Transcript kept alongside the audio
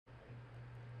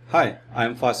Hi,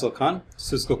 I'm Faisal Khan,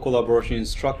 Cisco Collaboration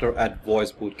Instructor at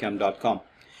voicebootcamp.com.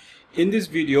 In this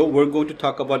video, we're going to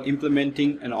talk about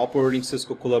implementing and operating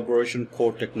Cisco Collaboration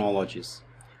core technologies.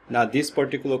 Now, this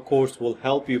particular course will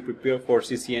help you prepare for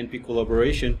CCNP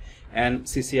Collaboration and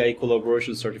CCIE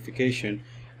Collaboration certification,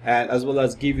 and as well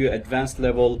as give you advanced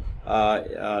level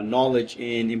knowledge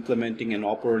in implementing and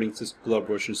operating Cisco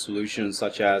Collaboration solutions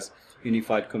such as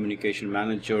Unified Communication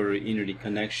Manager, Unity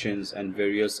Connections, and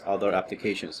various other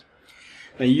applications.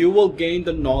 Now you will gain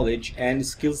the knowledge and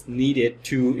skills needed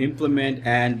to implement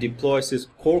and deploy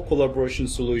Cisco core collaboration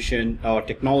solution or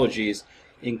technologies,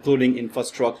 including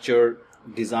infrastructure,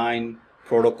 design,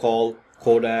 protocol,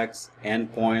 codecs,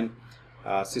 endpoint,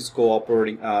 Cisco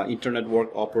operating Internet Work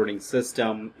Operating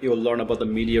System. You will learn about the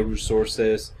media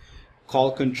resources,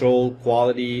 call control,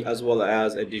 quality, as well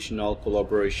as additional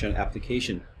collaboration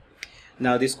application.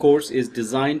 Now this course is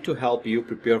designed to help you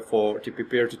prepare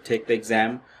to take the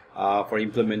exam for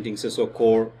implementing Cisco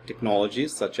core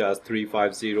technologies such as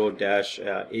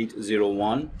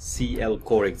 350-801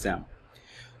 CLCOR exam.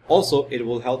 Also, it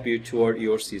will help you toward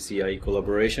your CCIE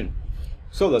collaboration.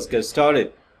 So let's get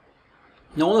started.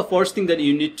 Now the first thing that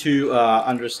you need to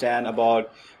understand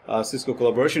about Cisco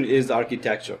collaboration is the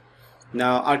architecture.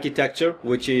 Now architecture,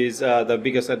 which is the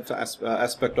biggest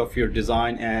aspect of your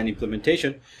design and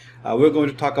implementation, we're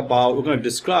going to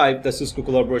describe the Cisco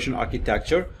collaboration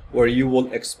architecture, where you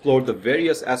will explore the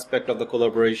various aspects of the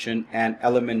collaboration and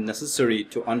element necessary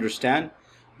to understand,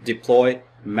 deploy,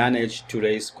 manage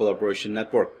today's collaboration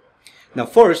network. Now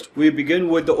first, we begin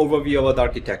with the overview of the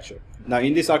architecture. Now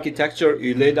in this architecture,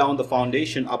 you lay down the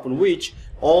foundation upon which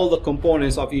all the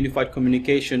components of unified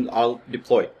communication are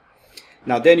deployed.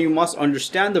 Now then you must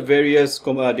understand the various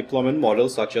deployment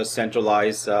models such as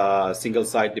centralized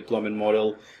single-site deployment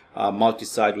model,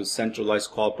 multi-site with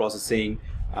centralized call processing,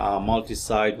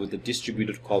 multi-site with the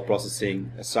distributed call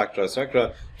processing,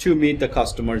 etc., to meet the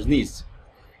customer's needs.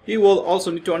 You will also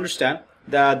need to understand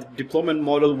that deployment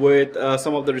model with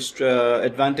some of the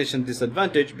advantage and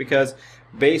disadvantage, because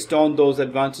based on those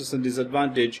advantages and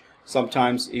disadvantage,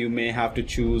 sometimes you may have to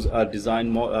choose a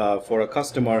design for a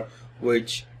customer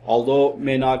which although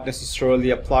may not necessarily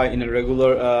apply in a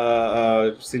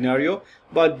regular scenario,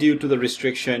 but due to the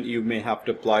restriction you may have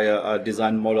to apply a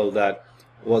design model that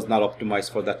was not optimized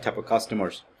for that type of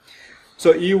customers.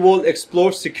 So you will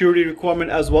explore security requirement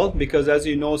as well, because as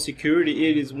you know,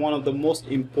 security is one of the most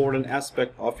important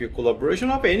aspect of your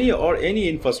collaboration of any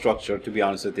infrastructure, to be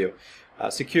honest with you.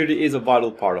 Security is a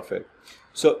vital part of it.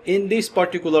 So in this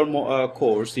particular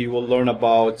course, you will learn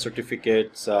about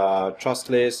certificates,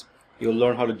 trust list. You'll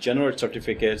learn how to generate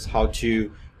certificates, how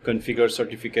to configure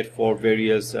certificate for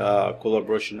various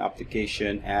collaboration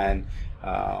application, and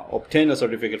obtain a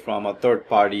certificate from a third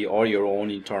party or your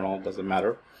own internal, doesn't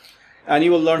matter. And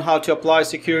you will learn how to apply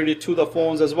security to the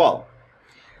phones as well.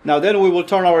 Now then we will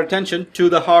turn our attention to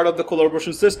the heart of the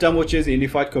collaboration system, which is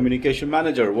Unified Communication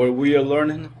Manager, where you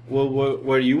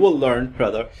will learn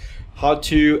how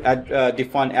to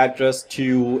define address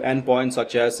to endpoints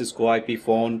such as Cisco IP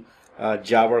phone,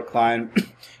 Java client.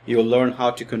 You will learn how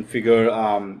to configure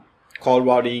call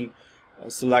routing,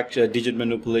 select digit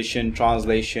manipulation,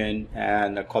 translation,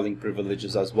 and calling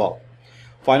privileges as well.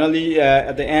 Finally,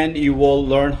 at the end, you will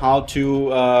learn how to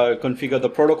configure the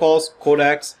protocols,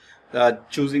 codecs,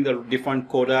 choosing the different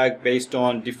codec based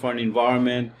on different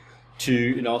environment.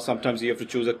 Sometimes you have to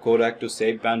choose a codec to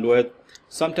save bandwidth.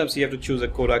 Sometimes you have to choose a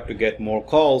codec to get more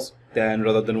calls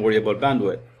rather than worry about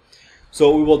bandwidth.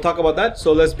 So we will talk about that.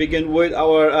 So let's begin with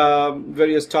our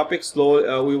various topics.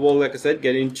 We will, like I said,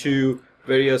 get into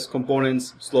various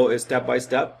components step by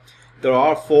step. There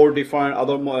are four different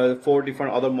other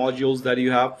modules that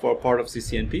you have for part of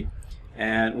CCNP,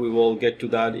 and we will get to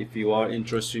that if you are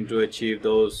interested to achieve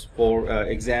those four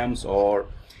exams, or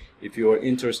if you are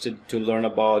interested to learn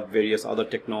about various other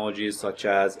technologies such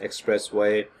as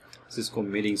Expressway, Cisco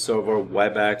Meeting Server,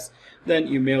 WebEx. Then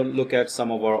you may look at some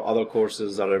of our other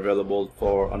courses that are available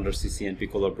under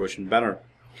CCNP Collaboration banner.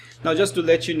 Now just to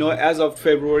let you know, as of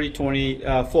February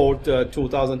 24th,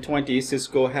 2020,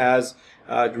 Cisco has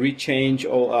rechanged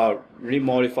or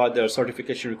remodified their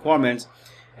certification requirements,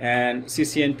 and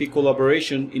CCNP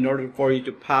Collaboration, in order for you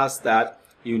to pass that,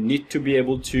 you need to be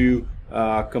able to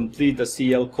complete the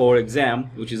CLCOR exam,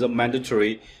 which is a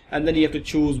mandatory, and then you have to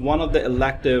choose one of the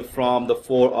elective from the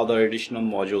four other additional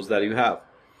modules that you have.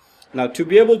 Now to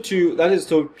be able to, that is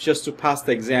just to pass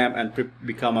the exam and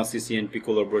become a CCNP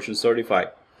Collaboration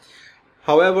certified.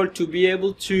 However, to be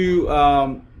able to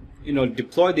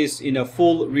deploy this in a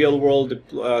full real world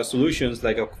solutions,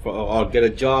 or get a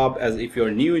job as if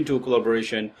you're new into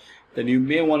collaboration, then you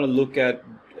may want to look at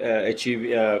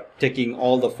achieve taking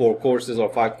all the 4 courses or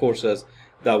 5 courses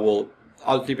that will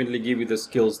ultimately give you the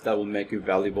skills that will make you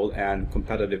valuable and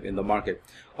competitive in the market.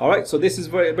 All right, so this is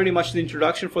very much the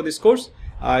introduction for this course.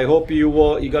 I hope you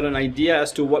got an idea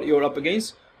as to what you're up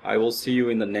against. I will see you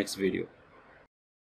in the next video.